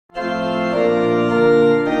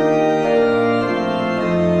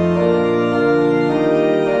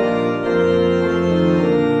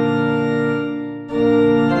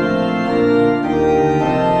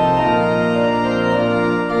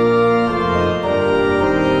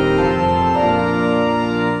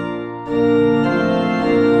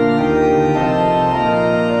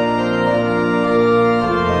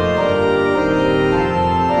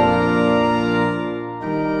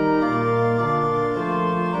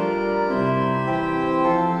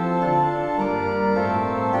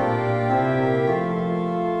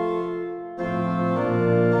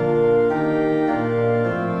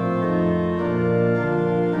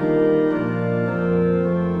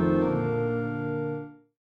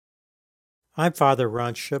I'm Father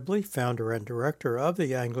Ron Shibley, founder and director of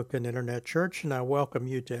the Anglican Internet Church, and I welcome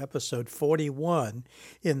you to episode 41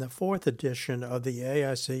 in the fourth edition of the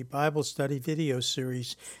AIC Bible Study video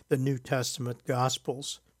series, The New Testament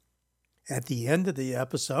Gospels. At the end of the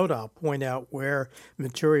episode, I'll point out where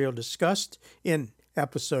material discussed in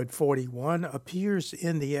episode 41 appears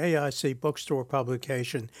in the AIC bookstore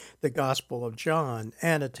publication, The Gospel of John,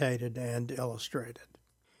 annotated and illustrated.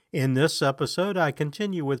 In this episode, I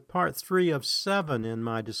continue with part 3 of 7 in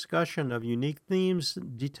my discussion of unique themes,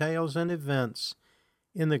 details, and events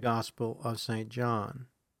in the Gospel of St. John.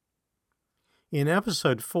 In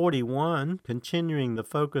episode 41, continuing the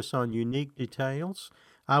focus on unique details,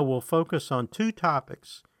 I will focus on two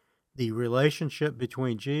topics: the relationship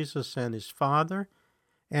between Jesus and his Father,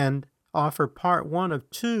 and offer part 1 of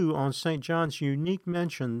 2 on St. John's unique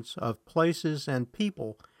mentions of places and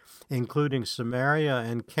people, including Samaria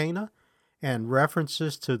and Cana, and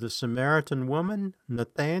references to the Samaritan woman,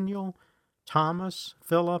 Nathanael, Thomas,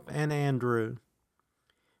 Philip, and Andrew.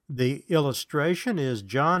 The illustration is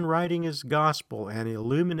John writing his gospel, an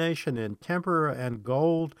illumination in tempera and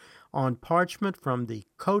gold on parchment from the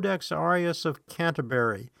Codex Arius of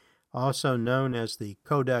Canterbury, also known as the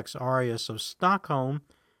Codex Arius of Stockholm,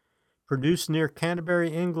 produced near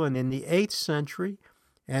Canterbury, England in the 8th century,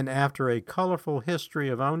 and after a colorful history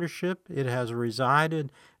of ownership, it has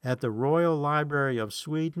resided at the Royal Library of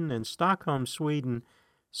Sweden in Stockholm, Sweden,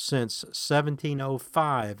 since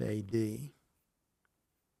 1705 A.D.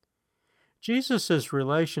 Jesus'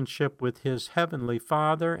 relationship with his heavenly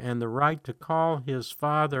Father and the right to call his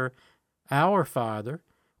Father our Father,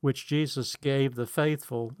 which Jesus gave the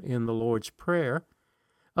faithful in the Lord's Prayer,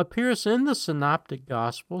 appears in the Synoptic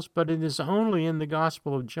Gospels, but it is only in the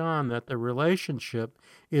Gospel of John that the relationship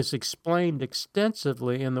is explained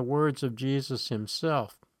extensively in the words of Jesus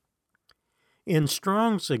himself. In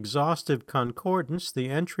Strong's exhaustive concordance, the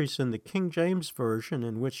entries in the King James Version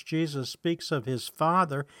in which Jesus speaks of his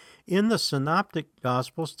Father in the Synoptic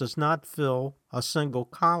Gospels does not fill a single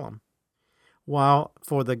column, while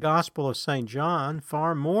for the Gospel of St. John,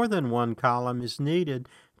 far more than one column is needed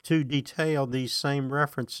to detail these same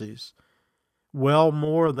references, well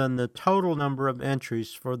more than the total number of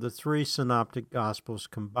entries for the 3 Synoptic Gospels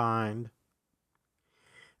combined.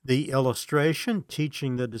 The illustration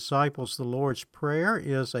teaching the disciples the Lord's Prayer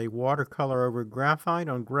is a watercolor over graphite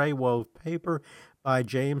on gray wove paper by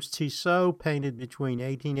James Tissot, painted between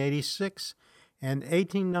 1886 and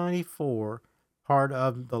 1894, part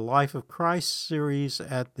of the Life of Christ series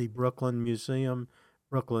at the Brooklyn Museum,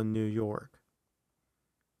 Brooklyn, New York.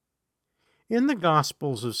 In the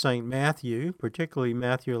Gospels of St. Matthew, particularly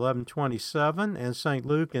Matthew 11:27 and St.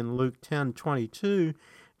 Luke in Luke 10:22,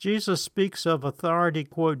 Jesus speaks of authority,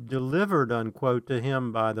 quote, delivered, unquote, to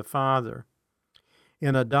him by the Father.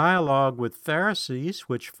 In a dialogue with Pharisees,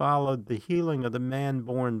 which followed the healing of the man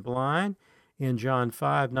born blind in John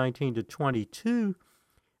 5:19-22,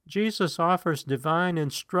 Jesus offers divine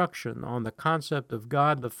instruction on the concept of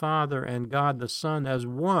God the Father and God the Son as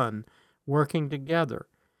one, working together,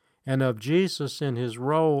 and of Jesus in his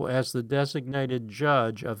role as the designated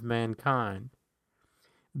judge of mankind.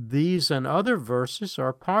 These and other verses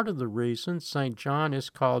are part of the reason St. John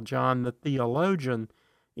is called John the Theologian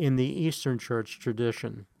in the Eastern Church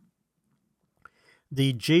tradition.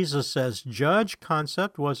 The Jesus as judge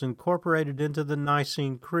concept was incorporated into the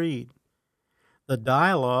Nicene Creed. The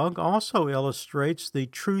dialogue also illustrates the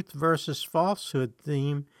truth versus falsehood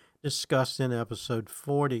theme discussed in episode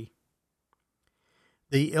 40.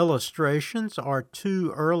 The illustrations are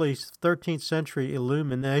 2 early 13th century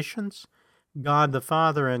illuminations, God the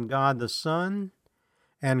Father and God the Son,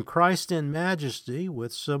 and Christ in Majesty,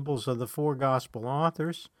 with symbols of the 4 Gospel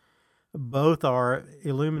authors. Both are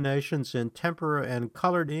illuminations in tempera and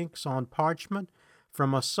colored inks on parchment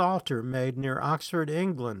from a psalter made near Oxford,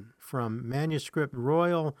 England, from manuscript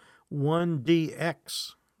Royal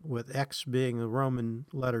 1DX, with X being the Roman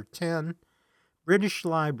letter 10, British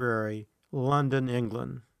Library, London,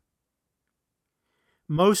 England.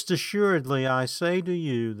 Most assuredly, I say to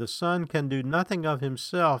you, the Son can do nothing of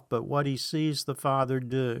himself but what he sees the Father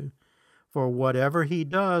do. For whatever he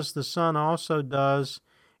does, the Son also does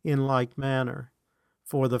in like manner.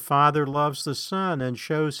 For the Father loves the Son and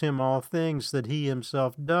shows him all things that he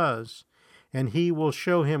himself does, and he will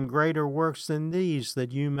show him greater works than these,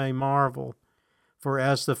 that you may marvel. For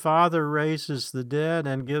as the Father raises the dead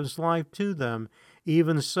and gives life to them,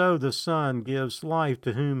 even so the Son gives life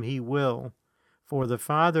to whom he will. For the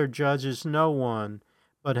Father judges no one,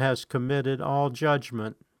 but has committed all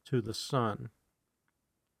judgment to the Son.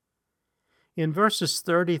 In verses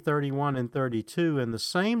 30, 31, and 32 in the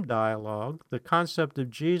same dialogue, the concept of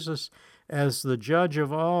Jesus as the judge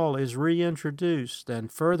of all is reintroduced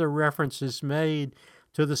and further reference is made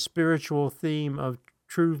to the spiritual theme of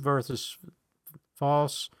truth versus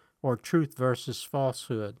false or truth versus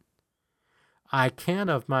falsehood. I can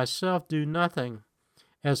of myself do nothing.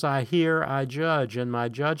 As I hear, I judge, and my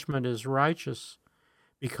judgment is righteous,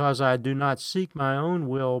 because I do not seek my own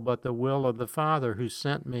will, but the will of the Father who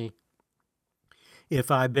sent me.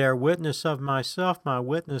 If I bear witness of myself, my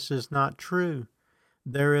witness is not true.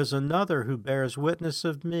 There is another who bears witness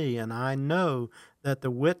of me, and I know that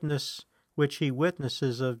the witness which he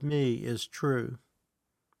witnesses of me is true.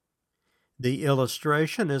 The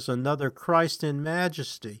illustration is another Christ in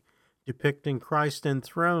majesty, depicting Christ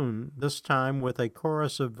enthroned, this time with a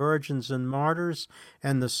chorus of virgins and martyrs,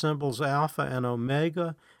 and the symbols Alpha and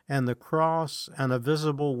Omega, and the cross, and a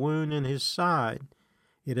visible wound in his side.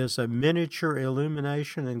 It is a miniature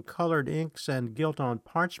illumination in colored inks and gilt on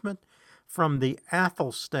parchment from the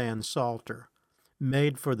Athelstan Psalter,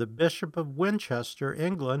 made for the Bishop of Winchester,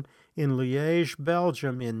 England, in Liège,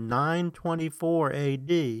 Belgium, in 924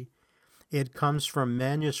 A.D., It comes from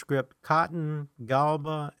manuscript Cotton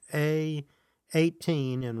Galba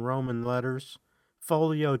A18 in Roman letters,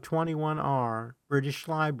 folio 21R, British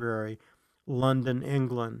Library, London,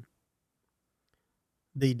 England.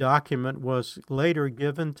 The document was later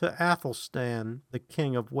given to Athelstan, the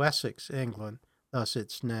King of Wessex, England, thus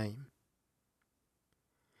its name.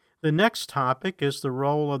 The next topic is the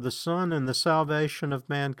role of the Son in the salvation of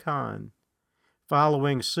mankind.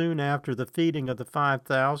 Following soon after the feeding of the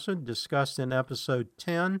 5,000, discussed in episode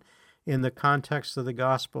 10 in the context of the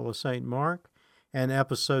Gospel of St. Mark, and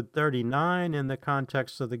episode 39 in the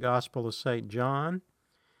context of the Gospel of St. John,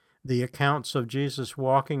 the accounts of Jesus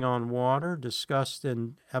walking on water, discussed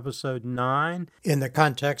in episode 9 in the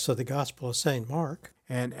context of the Gospel of St. Mark,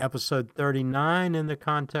 and episode 39 in the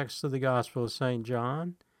context of the Gospel of St.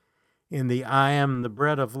 John, in the I am the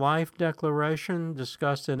bread of life declaration,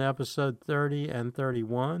 discussed in episode 30 and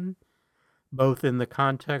 31, both in the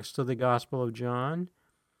context of the Gospel of John.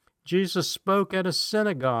 Jesus spoke at a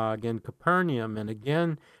synagogue in Capernaum and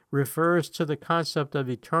again refers to the concept of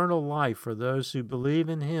eternal life for those who believe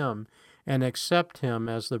in him and accept him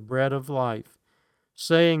as the bread of life,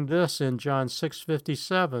 saying this in John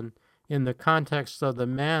 6:57 in the context of the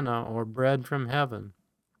manna or bread from heaven.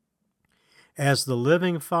 As the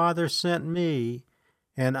living Father sent me,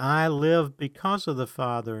 and I live because of the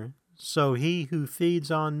Father, so he who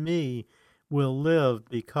feeds on me will live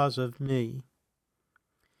because of me.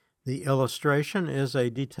 The illustration is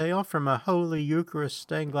a detail from a Holy Eucharist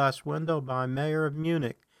stained glass window by Mayer of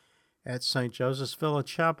Munich at St. Joseph's Village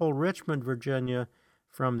Chapel, Richmond, Virginia,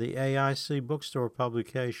 from the AIC bookstore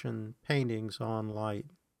publication Paintings on Light.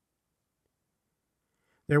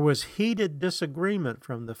 There was heated disagreement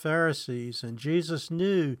from the Pharisees, and Jesus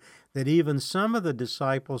knew that even some of the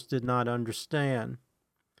disciples did not understand.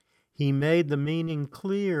 He made the meaning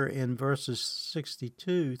clear in verses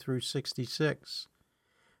 62 through 66.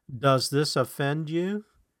 Does this offend you?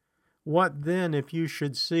 What then if you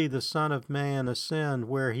should see the Son of Man ascend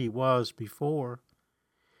where he was before?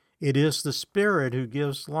 It is the Spirit who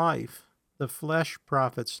gives life. The flesh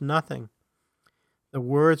profits nothing. The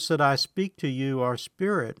words that I speak to you are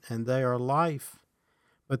spirit, and they are life.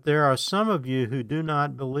 But there are some of you who do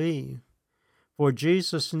not believe. For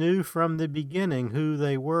Jesus knew from the beginning who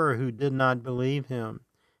they were who did not believe him.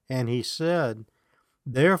 And he said,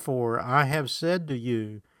 Therefore I have said to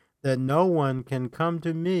you that no one can come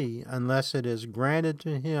to me unless it is granted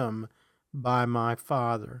to him by my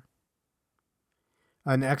Father.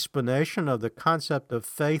 An explanation of the concept of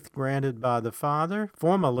faith granted by the Father,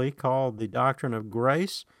 formerly called the Doctrine of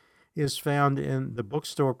Grace, is found in the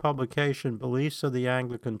bookstore publication Beliefs of the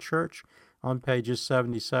Anglican Church on pages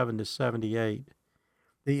 77 to 78.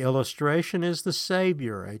 The illustration is the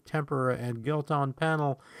Savior, a tempera and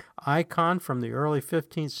gilt-on-panel icon from the early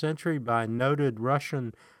 15th century by noted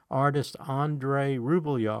Russian artist Andrei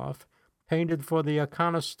Rublev, painted for the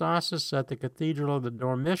iconostasis at the Cathedral of the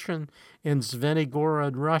Dormition in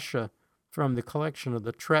Zvenigorod, Russia, from the collection of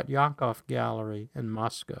the Tretyakov Gallery in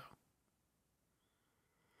Moscow.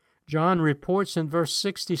 John reports in verse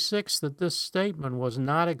 66 that this statement was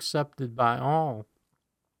not accepted by all.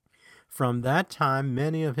 From that time,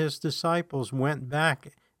 many of his disciples went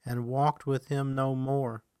back and walked with him no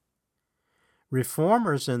more.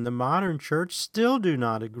 Reformers in the modern church still do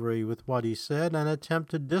not agree with what he said and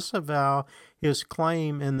attempt to disavow his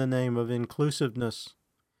claim in the name of inclusiveness.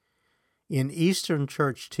 In Eastern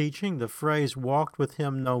church teaching, the phrase walked with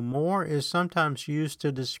him no more is sometimes used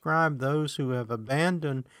to describe those who have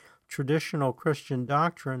abandoned traditional Christian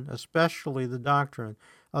doctrine, especially the doctrine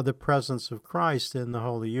of the presence of Christ in the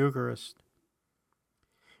Holy Eucharist.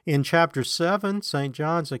 In chapter 7, St.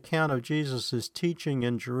 John's account of Jesus' teaching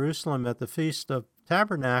in Jerusalem at the Feast of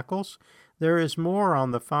Tabernacles, there is more on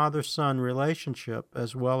the Father-Son relationship,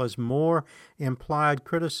 as well as more implied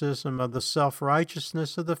criticism of the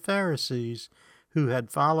self-righteousness of the Pharisees, who had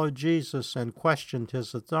followed Jesus and questioned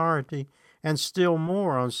his authority, and still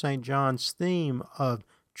more on St. John's theme of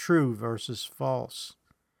true versus false.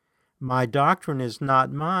 My doctrine is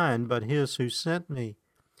not mine, but his who sent me.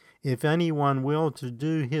 If anyone will to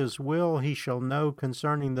do his will, he shall know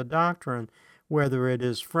concerning the doctrine, whether it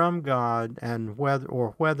is from God, and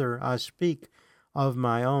whether I speak of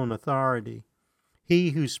my own authority.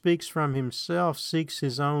 He who speaks from himself seeks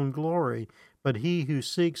his own glory, but he who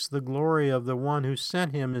seeks the glory of the one who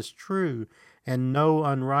sent him is true, and no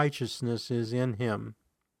unrighteousness is in him.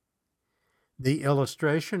 The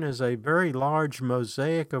illustration is a very large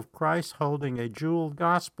mosaic of Christ holding a jeweled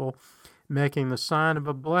gospel, making the sign of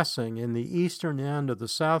a blessing in the eastern end of the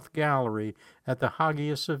South Gallery at the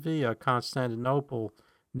Hagia Sophia, Constantinople,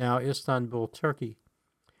 now Istanbul, Turkey.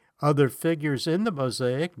 Other figures in the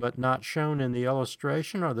mosaic, but not shown in the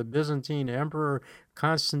illustration, are the Byzantine Emperor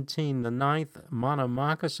Constantine IX,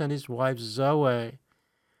 Monomachus, and his wife Zoe.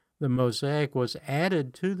 The mosaic was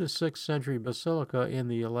added to the 6th century basilica in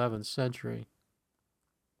the 11th century.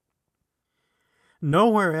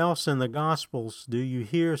 Nowhere else in the Gospels do you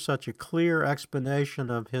hear such a clear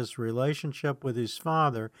explanation of his relationship with his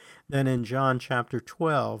Father than in John chapter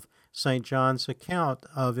 12, St. John's account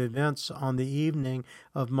of events on the evening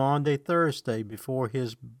of Maundy Thursday before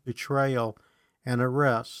his betrayal and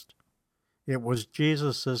arrest. It was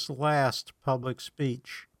Jesus' last public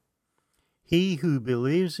speech. He who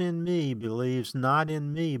believes in me believes not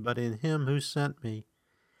in me, but in him who sent me.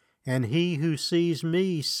 And he who sees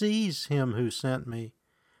me sees him who sent me.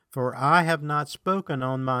 For I have not spoken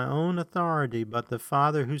on my own authority, but the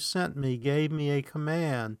Father who sent me gave me a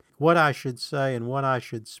command, what I should say and what I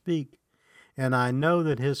should speak. And I know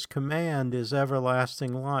that his command is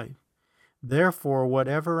everlasting life. Therefore,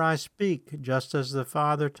 whatever I speak, just as the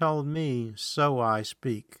Father told me, so I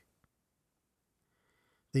speak.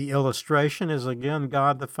 The illustration is again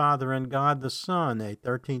God the Father and God the Son, a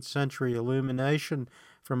 13th century illumination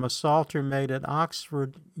from a Psalter made at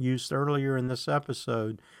Oxford, used earlier in this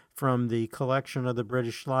episode, from the collection of the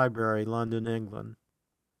British Library, London, England.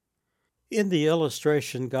 In the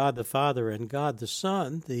illustration God the Father and God the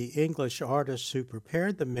Son, the English artists who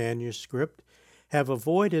prepared the manuscript have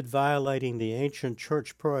avoided violating the ancient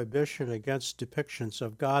church prohibition against depictions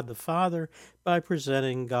of God the Father by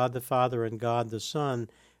presenting God the Father and God the Son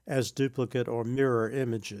as duplicate or mirror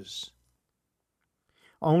images.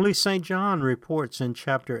 Only St. John reports in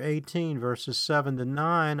chapter 18, verses 7 to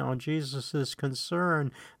 9, on Jesus'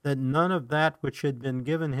 concern that none of that which had been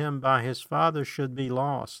given him by his Father should be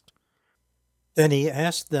lost. Then he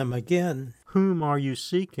asked them again, "Whom are you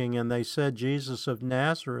seeking?" And they said, "Jesus of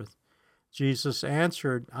Nazareth." Jesus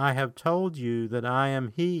answered, "I have told you that I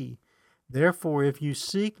am he. Therefore, if you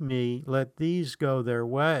seek me, let these go their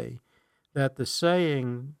way, that the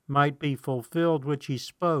saying might be fulfilled which he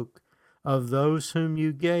spoke, of those whom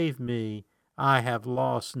you gave me, I have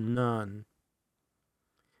lost none."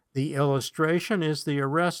 The illustration is the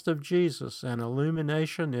arrest of Jesus, an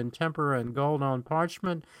illumination in tempera and gold on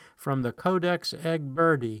parchment from the Codex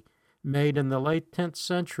Egberti, made in the late 10th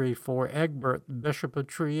century for Egbert, Bishop of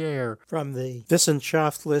Trier, from the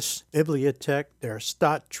Wissenschaftliche Bibliothek der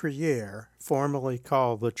Stadt Trier, formerly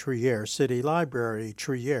called the Trier City Library,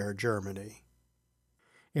 Trier, Germany.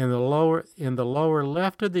 In the lower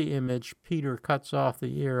left of the image, Peter cuts off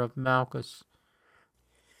the ear of Malchus.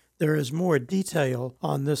 There is more detail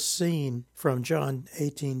on this scene from John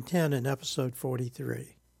 18:10 in episode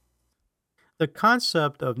 43. The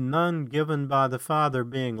concept of none given by the Father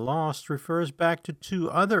being lost refers back to two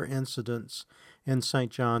other incidents in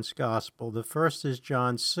St. John's Gospel. The first is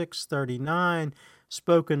John 6:39,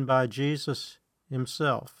 spoken by Jesus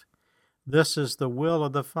himself. "This is the will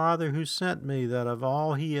of the Father who sent me, that of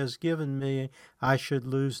all he has given me I should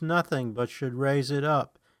lose nothing, but should raise it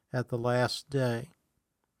up at the last day."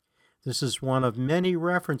 This is one of many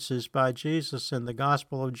references by Jesus in the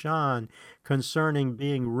Gospel of John concerning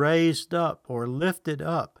being raised up or lifted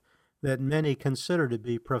up that many consider to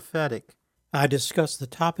be prophetic. I discussed the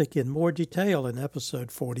topic in more detail in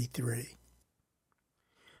episode 43.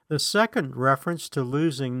 The second reference to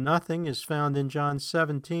losing nothing is found in John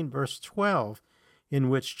 17, verse 12, in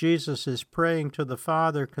which Jesus is praying to the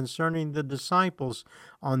Father concerning the disciples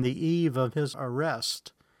on the eve of his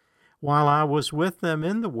arrest. "While I was with them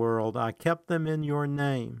in the world, I kept them in your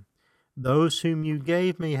name. Those whom you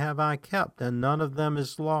gave me have I kept, and none of them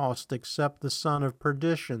is lost except the son of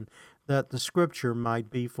perdition, that the scripture might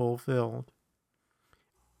be fulfilled.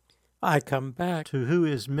 I come back to who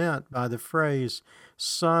is meant by the phrase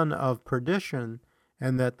son of perdition,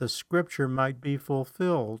 and that the scripture might be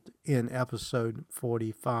fulfilled in episode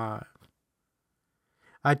 45.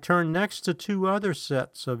 I turn next to two other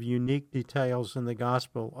sets of unique details in the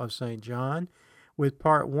Gospel of St. John, with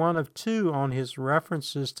part 1 of 2 on his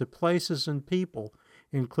references to places and people,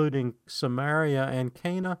 including Samaria and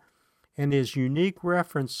Cana, and his unique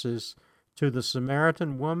references to the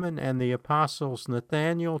Samaritan woman and the apostles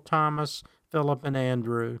Nathanael, Thomas, Philip, and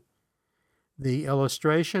Andrew. The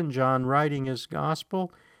illustration, John writing his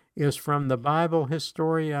Gospel, is from the Bible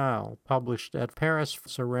Historiale, published at Paris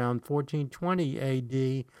around 1420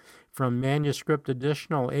 A.D., from Manuscript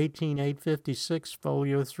Additional 18856,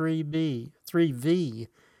 Folio 3V,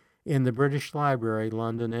 in the British Library,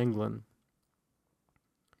 London, England.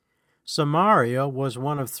 Samaria was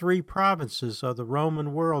one of 3 provinces of the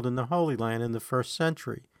Roman world in the Holy Land in the 1st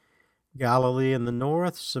century. Galilee in the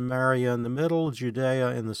north, Samaria in the middle,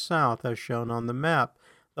 Judea in the south, as shown on the map,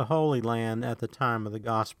 the Holy Land at the time of the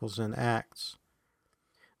Gospels and Acts.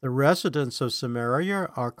 The residents of Samaria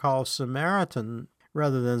are called Samaritan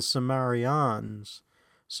rather than Samarians.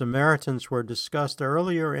 Samaritans were discussed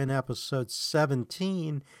earlier in episode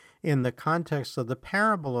 17 in the context of the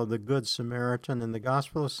parable of the Good Samaritan in the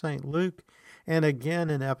Gospel of St. Luke, and again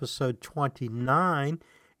in episode 29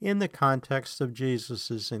 in the context of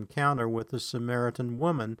Jesus' encounter with the Samaritan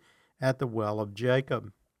woman at the well of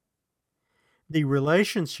Jacob. The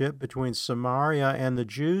relationship between Samaria and the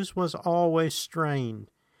Jews was always strained.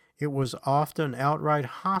 It was often outright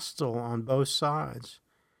hostile on both sides.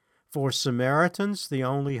 For Samaritans, the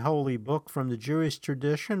only holy book from the Jewish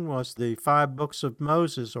tradition was the 5 books of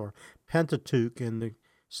Moses, or Pentateuch in the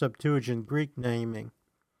Septuagint Greek naming.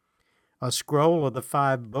 A scroll of the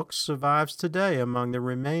 5 books survives today among the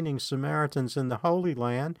remaining Samaritans in the Holy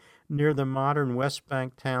Land near the modern West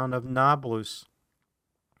Bank town of Nablus,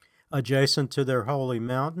 adjacent to their holy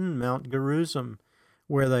mountain, Mount Gerizim,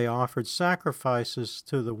 where they offered sacrifices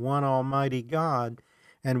to the one Almighty God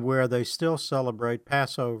and where they still celebrate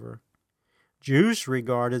Passover. Jews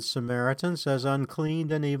regarded Samaritans as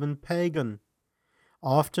unclean and even pagan.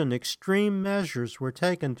 Often extreme measures were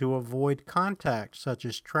taken to avoid contact, such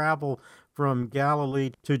as travel from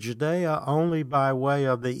Galilee to Judea only by way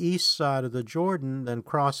of the east side of the Jordan, then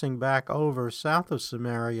crossing back over south of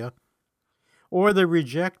Samaria, or the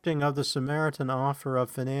rejecting of the Samaritan offer of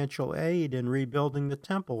financial aid in rebuilding the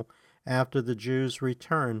temple after the Jews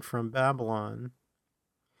returned from Babylon.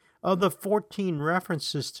 Of the 14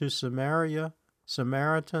 references to Samaria,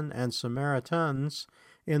 Samaritan, and Samaritans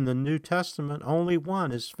in the New Testament, only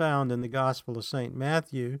 1 is found in the Gospel of St.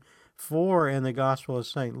 Matthew, 4 in the Gospel of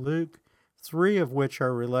St. Luke, 3 of which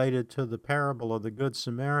are related to the parable of the Good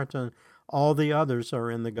Samaritan. All the others are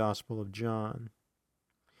in the Gospel of John.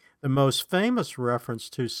 The most famous reference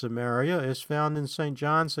to Samaria is found in St.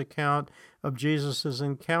 John's account of Jesus'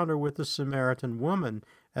 encounter with the Samaritan woman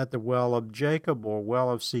at the well of Jacob, or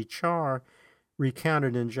well of Sychar,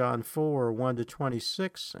 recounted in John 4,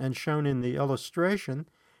 1-26, and shown in the illustration,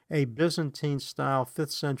 a Byzantine-style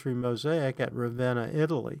 5th century mosaic at Ravenna,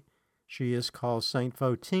 Italy. She is called St.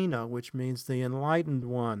 Photina, which means the enlightened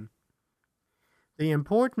one. The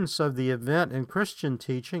importance of the event in Christian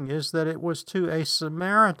teaching is that it was to a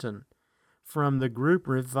Samaritan from the group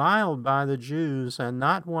reviled by the Jews, and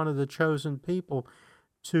not one of the chosen people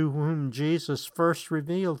to whom Jesus first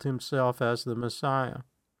revealed himself as the Messiah.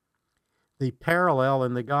 The parallel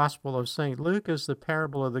in the Gospel of St. Luke is the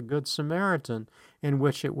parable of the Good Samaritan, in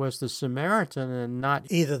which it was the Samaritan and not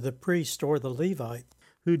either the priest or the Levite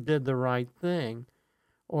who did the right thing,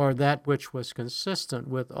 or that which was consistent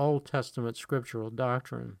with Old Testament scriptural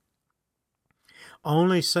doctrine.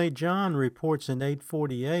 Only St. John reports in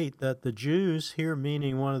 848 that the Jews, here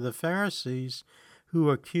meaning one of the Pharisees, who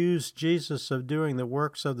accused Jesus of doing the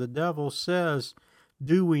works of the devil, says,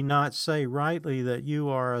 "Do we not say rightly that you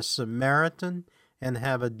are a Samaritan and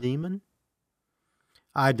have a demon?"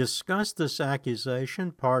 I discussed this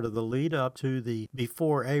accusation, part of the lead-up to the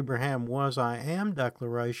 "Before Abraham was, I am"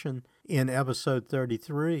 declaration, in episode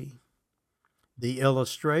 33. The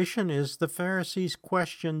illustration is the Pharisees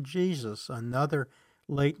questioned Jesus, another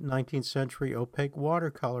late 19th century opaque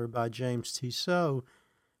watercolor by James Tissot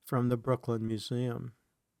from the Brooklyn Museum.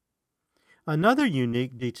 Another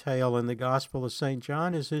unique detail in the Gospel of St.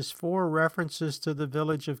 John is his 4 references to the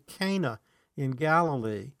village of Cana in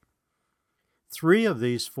Galilee. 3 of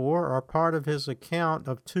these 4 are part of his account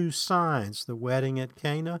of 2 signs, the wedding at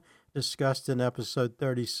Cana, discussed in episode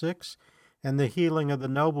 36, and the healing of the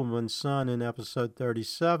nobleman's son in episode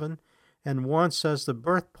 37, and once as the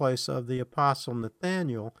birthplace of the apostle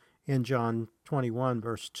Nathanael in John 21,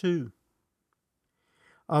 verse 2.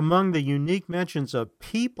 Among the unique mentions of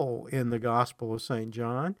people in the Gospel of St.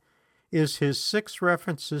 John is his 6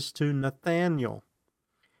 references to Nathanael.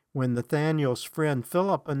 When Nathanael's friend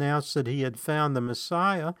Philip announced that he had found the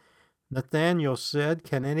Messiah, Nathanael said,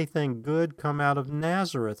 "Can anything good come out of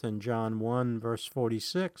Nazareth?" in John 1, verse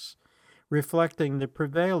 46, reflecting the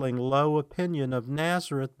prevailing low opinion of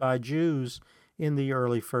Nazareth by Jews in the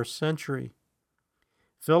early 1st century.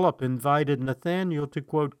 Philip invited Nathanael to,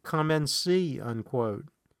 quote, "come and see," unquote.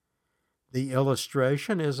 The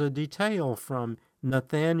illustration is a detail from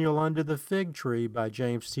Nathanael Under the Fig Tree by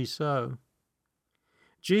James Tissot.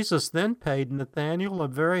 Jesus then paid Nathanael a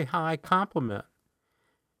very high compliment,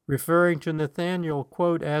 referring to Nathanael,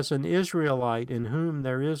 quote, "as an Israelite in whom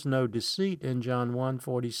there is no deceit" in John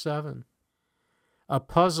 1:47. A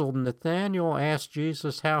puzzled Nathanael asked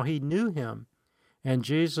Jesus how he knew him, and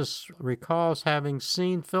Jesus recalls having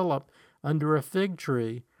seen Philip under a fig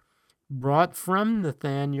tree, brought from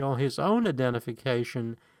Nathanael his own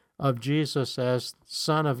identification of Jesus as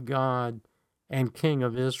Son of God and King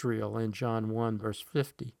of Israel in John 1, verse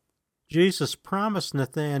 50. Jesus promised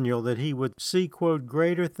Nathanael that he would see, quote,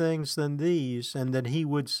 "greater things than these," and that he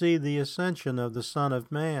would see the ascension of the Son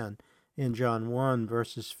of Man in John 1,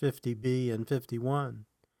 verses 50b and 51.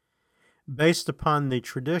 Based upon the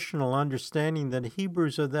traditional understanding that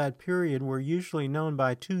Hebrews of that period were usually known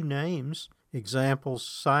by 2 names, examples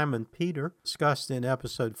Simon Peter, discussed in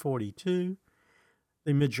episode 42,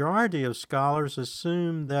 the majority of scholars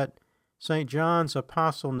assume that St. John's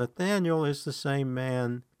apostle Nathanael is the same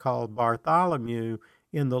man called Bartholomew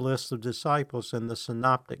in the list of disciples in the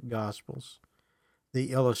Synoptic Gospels.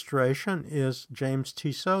 The illustration is James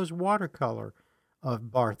Tissot's watercolor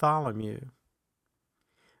of Bartholomew.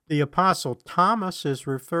 The apostle Thomas is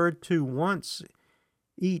referred to once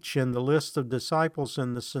each in the list of disciples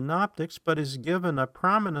in the Synoptics, but is given a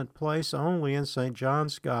prominent place only in St.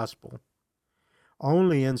 John's Gospel.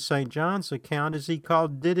 Only in St. John's account is he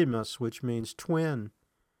called Didymus, which means twin.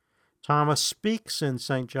 Thomas speaks in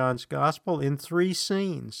St. John's Gospel in 3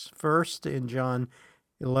 scenes. First, in John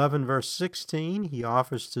 11, verse 16, he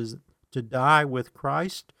offers to die with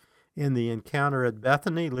Christ in the encounter at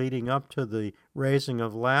Bethany leading up to the raising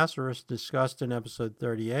of Lazarus, discussed in episode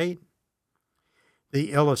 38.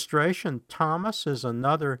 The illustration, Thomas, is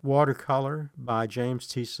another watercolor by James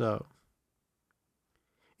Tissot.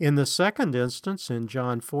 In the second instance, in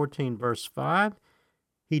John 14, verse 5,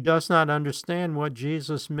 he does not understand what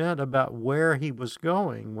Jesus meant about where he was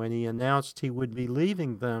going when he announced he would be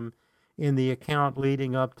leaving them in the account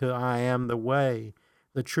leading up to "I am the way,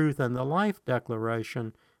 the truth, and the life"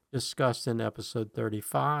 declaration discussed in episode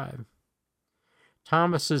 35.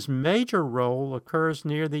 Thomas's major role occurs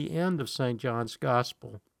near the end of St. John's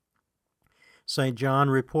Gospel. St. John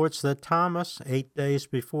reports that Thomas, 8 days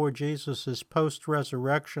before Jesus'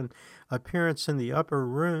 post-resurrection appearance in the upper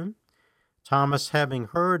room, Thomas, having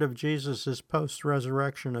heard of Jesus'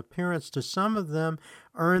 post-resurrection appearance to some of them,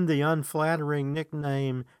 earned the unflattering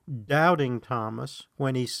nickname Doubting Thomas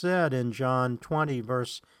when he said in John 20,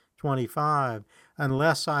 verse 25,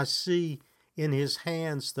 "Unless I see in his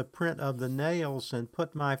hands the print of the nails and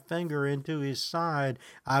put my finger into his side,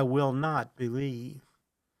 I will not believe."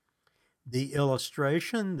 The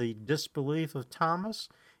illustration, the disbelief of Thomas,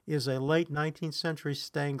 is a late 19th century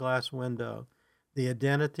stained glass window. The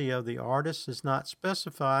identity of the artist is not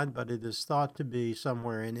specified, but it is thought to be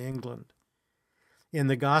somewhere in England. In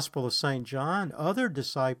the Gospel of St. John, other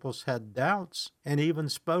disciples had doubts and even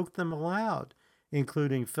spoke them aloud,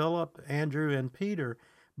 including Philip, Andrew, and Peter,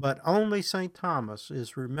 but only St. Thomas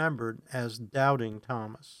is remembered as Doubting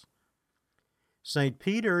Thomas. St.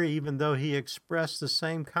 Peter, even though he expressed the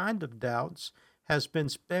same kind of doubts, has been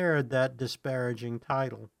spared that disparaging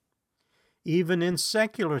title. Even in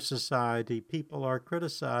secular society, people are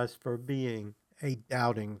criticized for being a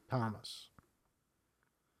Doubting Thomas.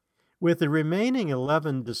 With the remaining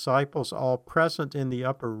 11 disciples all present in the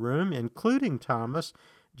upper room, including Thomas,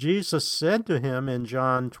 Jesus said to him in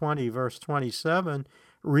John 20, verse 27,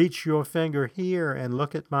 "Reach your finger here and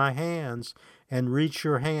look at my hands, and reach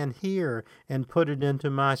your hand here and put it into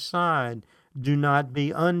my side. Do not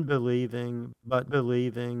be unbelieving, but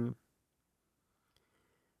believing."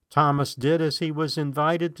 Thomas did as he was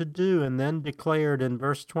invited to do and then declared in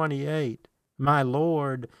verse 28, "My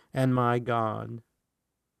Lord and my God."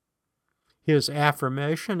 His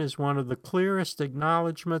affirmation is one of the clearest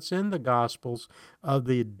acknowledgments in the Gospels of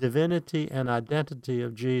the divinity and identity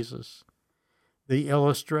of Jesus. The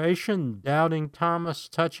illustration, Doubting Thomas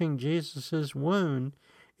touching Jesus' wound,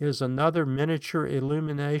 is another miniature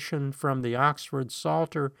illumination from the Oxford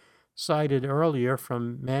Psalter cited earlier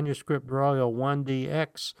from Manuscript Royal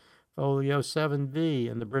 1DX, Folio 7V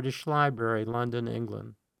in the British Library, London,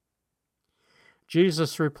 England.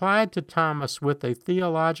 Jesus replied to Thomas with a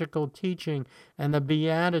theological teaching and a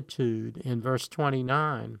beatitude in verse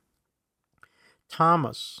 29.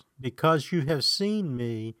 Thomas, because you have seen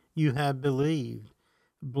me, you have believed.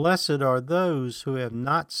 Blessed are those who have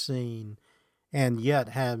not seen and yet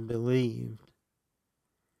have believed.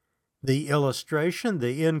 The illustration,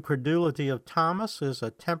 the incredulity of Thomas, is a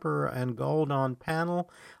temper and gold on panel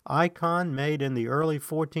icon made in the early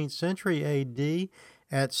 14th century AD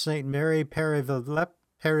at St. Mary Parivleptic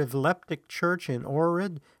Church in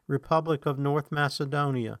Ohrid, Republic of North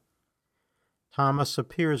Macedonia. Thomas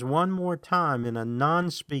appears one more time in a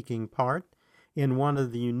non-speaking part in one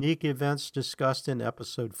of the unique events discussed in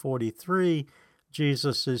episode 43,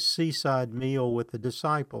 Jesus' seaside meal with the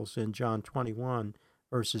disciples in John 21,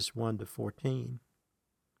 verses 1 to 14.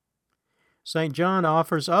 St. John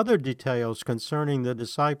offers other details concerning the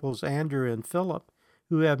disciples Andrew and Philip,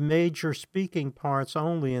 who have major speaking parts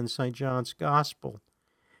only in St. John's Gospel.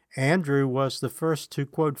 Andrew was the first to,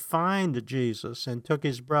 quote, find Jesus and took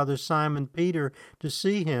his brother Simon Peter to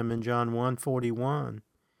see him in John 1:41.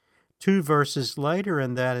 2 verses later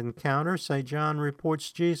in that encounter, St. John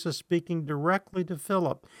reports Jesus speaking directly to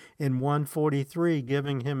Philip in 1:43,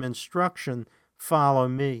 giving him instruction, follow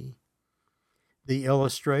me. The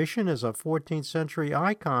illustration is a 14th century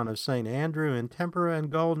icon of St. Andrew in tempera and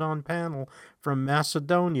gold on panel from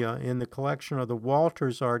Macedonia in the collection of the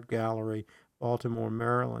Walters Art Gallery, Baltimore,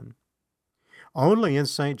 Maryland. Only in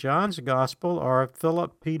St. John's Gospel are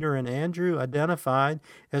Philip, Peter, and Andrew identified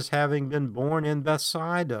as having been born in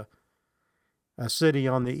Bethsaida, a city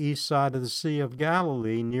on the east side of the Sea of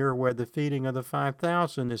Galilee, near where the feeding of the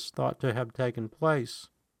 5,000 is thought to have taken place.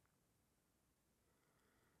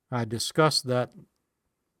 I discussed that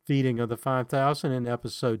feeding of the 5,000 in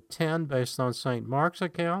episode 10 based on St. Mark's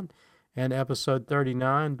account and episode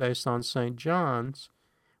 39 based on St. John's,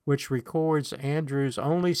 which records Andrew's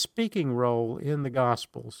only speaking role in the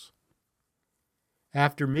Gospels.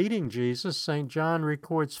 After meeting Jesus, St. John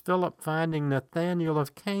records Philip finding Nathanael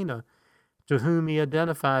of Cana, to whom he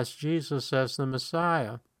identifies Jesus as the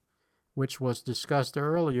Messiah, which was discussed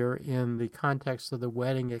earlier in the context of the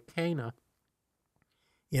wedding at Cana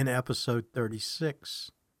in episode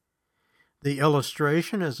 36. The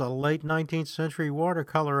illustration is a late 19th century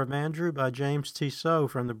watercolor of Andrew by James Tissot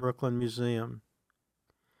from the Brooklyn Museum.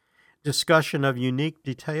 Discussion of unique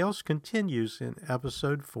details continues in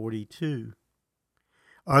episode 42.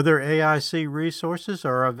 Other AIC resources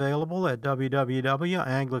are available at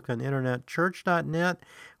www.anglicaninternetchurch.net,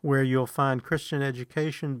 where you'll find Christian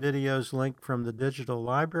education videos linked from the digital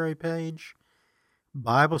library page,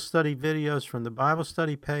 Bible study videos from the Bible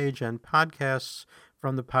study page, and podcasts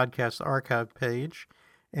from the podcast archive page,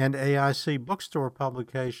 and AIC bookstore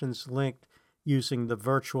publications linked using the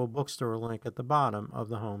virtual bookstore link at the bottom of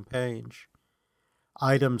the home page.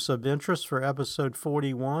 Items of interest for episode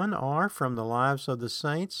 41 are from the Lives of the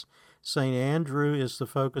Saints. St. Andrew is the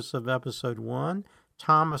focus of episode 1,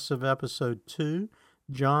 Thomas of episode 2,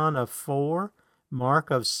 John of 4, Mark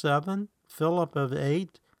of 7, Philip of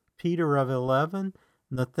 8, Peter of 11,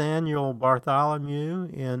 Nathaniel Bartholomew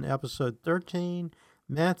in episode 13,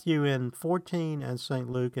 Matthew in 14, and St.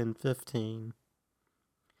 Luke in 15.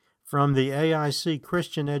 From the AIC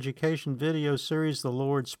Christian Education video series, The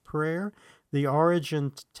Lord's Prayer, the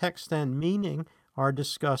origin, text, and meaning are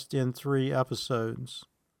discussed in 3 episodes.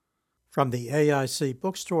 From the AIC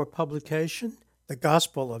bookstore publication, The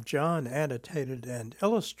Gospel of John, annotated and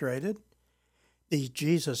illustrated, the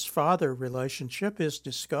Jesus-Father relationship is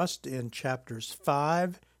discussed in chapters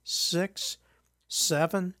 5, 6,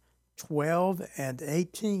 7, 12, and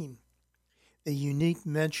 18. The unique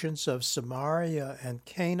mentions of Samaria and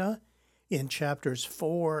Cana in chapters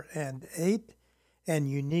 4 and 8,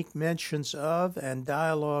 and unique mentions of and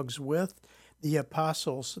dialogues with the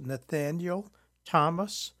apostles Nathanael,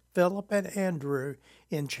 Thomas, Philip, and Andrew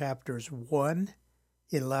in chapters 1,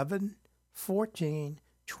 11, 14,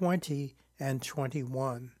 20, and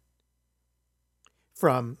 21.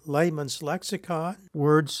 From Layman's Lexicon,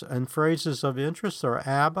 words and phrases of interest are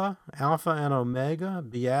Abba, Alpha and Omega,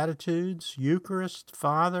 Beatitudes, Eucharist,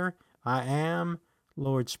 Father, I Am,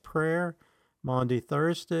 Lord's Prayer, Maundy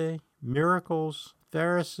Thursday, Miracles,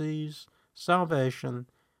 Pharisees, Salvation,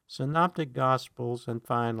 Synoptic Gospels, and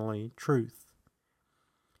finally, Truth.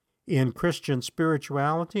 In Christian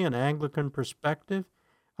spirituality and Anglican perspective,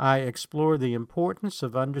 I explore the importance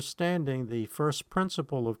of understanding the first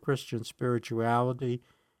principle of Christian spirituality,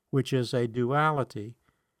 which is a duality,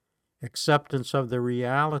 acceptance of the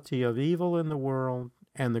reality of evil in the world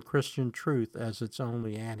and the Christian truth as its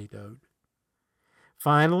only antidote.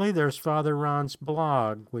 Finally, there's Father Ron's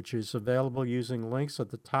blog, which is available using links at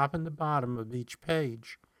the top and the bottom of each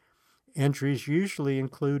page. Entries usually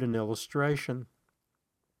include an illustration.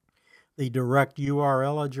 The direct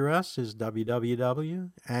URL address is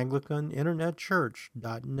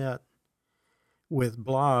www.anglicaninternetchurch.net with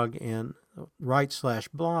blog in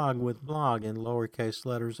 /blog with blog in lowercase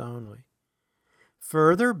letters only.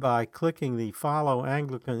 Further, by clicking the Follow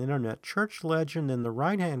Anglican Internet Church legend in the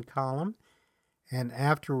right-hand column, and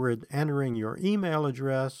afterward entering your email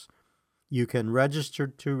address, you can register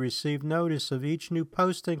to receive notice of each new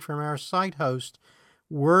posting from our site host,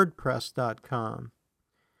 WordPress.com.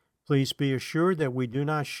 Please be assured that we do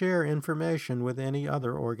not share information with any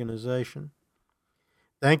other organization.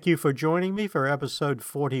 Thank you for joining me for episode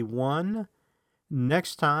 41.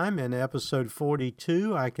 Next time, in episode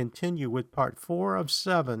 42, I continue with part 4 of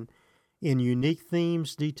 7 in unique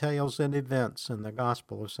themes, details, and events in the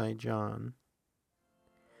Gospel of St. John.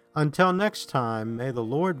 Until next time, may the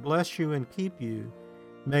Lord bless you and keep you.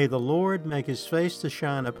 May the Lord make his face to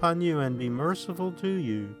shine upon you and be merciful to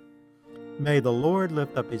you. May the Lord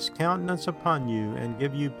lift up his countenance upon you and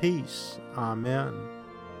give you peace. Amen.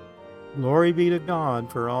 Glory be to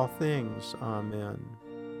God for all things. Amen.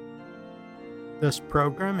 This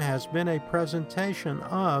program has been a presentation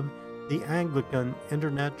of the Anglican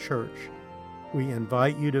Internet Church. We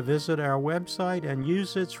invite you to visit our website and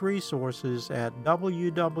use its resources at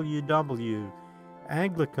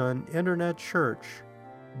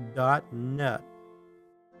www.anglicaninternetchurch.net.